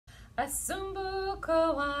A Soom Boo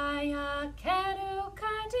kawaya keru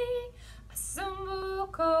kadi. A Soom Boo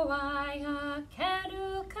kawaya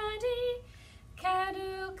keru kadi.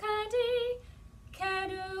 Keru kadi.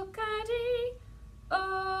 Keru kadi. Oh.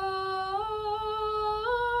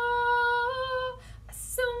 A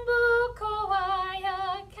Soom Boo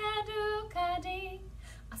kawaya keru kadi.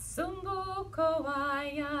 A Soom Boo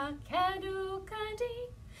kawaya keru kadi.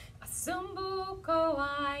 A Soom Boo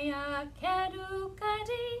kawaya keru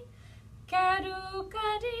kadi. Keru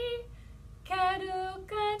kadi, keru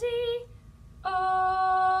kadi, oh,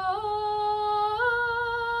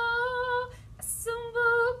 a Soom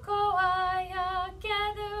Boo kawaya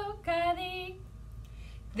keru kadi.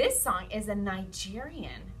 This song is a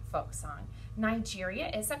Nigerian folk song. Nigeria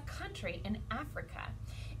is a country in Africa.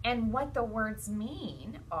 And what the words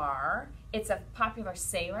mean are, it's a popular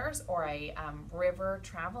sailors or a river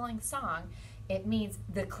traveling song. It means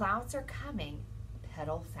the clouds are coming,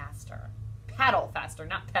 pedal faster. Paddle faster,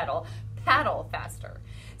 not pedal, paddle faster.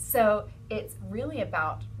 So it's really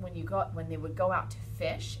about when they would go out to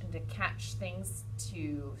fish and to catch things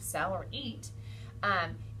to sell or eat.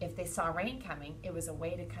 If they saw rain coming, it was a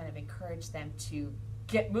way to kind of encourage them to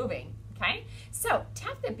get moving. Okay, so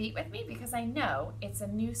tap the beat with me because I know it's a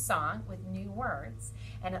new song with new words,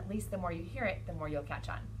 and at least the more you hear it, the more you'll catch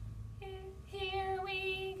on. Here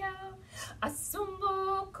we go. A Soom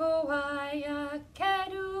Boo kawaya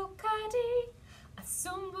keru kadi. A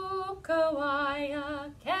Soom Boo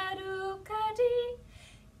kawaya keru kadi.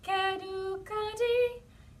 Keru kadi.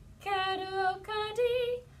 Keru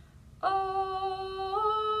kadi. Oh.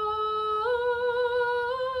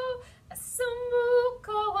 A Soom Boo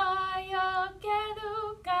kawaya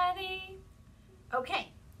keru kadi.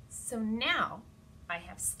 Okay, so now I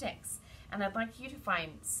have sticks, and I'd like you to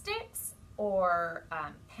find sticks or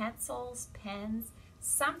pencils, pens,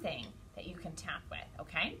 something that you can tap with,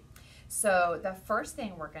 okay? So the first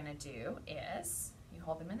thing we're gonna do is, you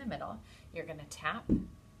hold them in the middle, you're gonna tap,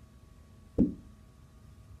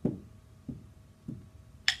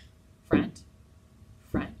 front,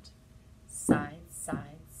 front, side,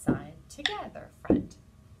 side, side, together, front,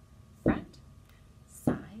 front,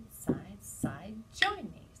 side, side, side,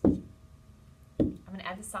 join these. I'm gonna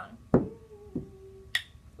add the song.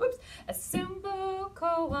 Whoops. A Soom Boo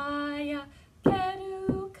kawaya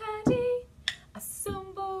keru kadi. A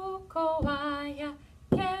Soom Boo kawaya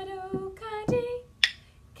keru kadi.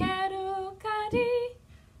 Keru kadi.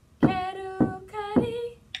 Keru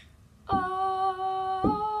kadi. Oh.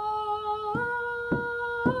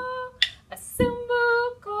 A Soom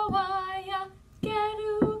Boo kawaya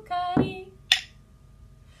keru kadi.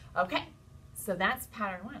 Okay, so that's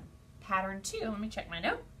pattern 1. Pattern 2, let me check my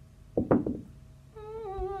note.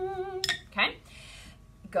 Okay,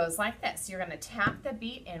 it goes like this. You're going to tap the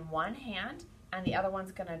beat in one hand, and the other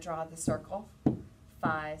one's going to draw the circle.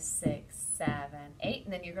 5, 6, 7, 8,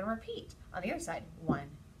 and then you're going to repeat on the other side. 1,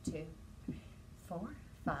 2, 3, 4,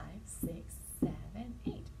 5, 6, 7,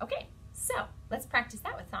 8. Okay, so let's practice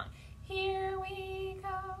that with song. Here we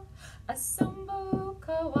go. A Soom Boo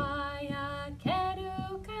kawaya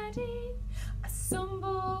keru kadi. A Soom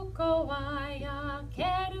Boo kawaya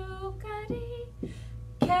keru kadi.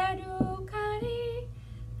 Keru kadi,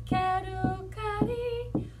 keru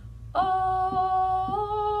kadi, oh,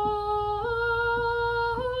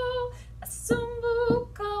 a Soom Boo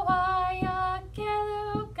kawaya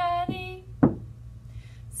keru kadi.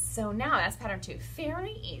 So now that's pattern 2,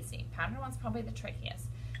 fairly easy. Pattern 1's probably the trickiest.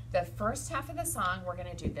 The first half of the song, we're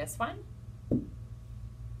gonna do this one.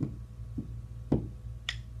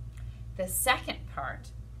 The second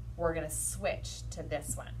part, we're gonna switch to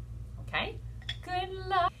this one, okay? Good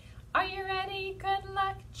luck. Are you ready? Good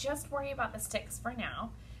luck. Just worry about the sticks for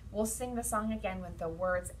now. We'll sing the song again with the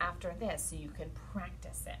words after this so you can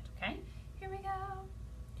practice it, okay? Here we go.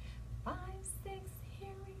 5, 6,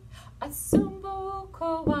 here we go. A Soom Boo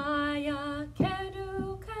kawaya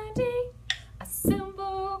keru kadi. A Soom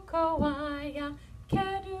Boo kawaya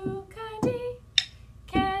keru kadi.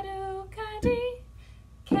 Keru kadi.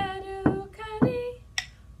 Keru kadi.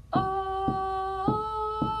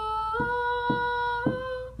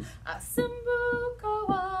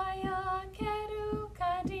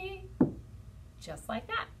 Just like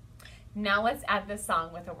that. Now let's add the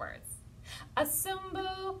song with the words. A Soom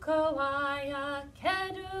Boo kawaya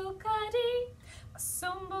keru kadi. A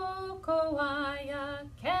Soom Boo kawaya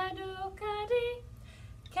keru kadi.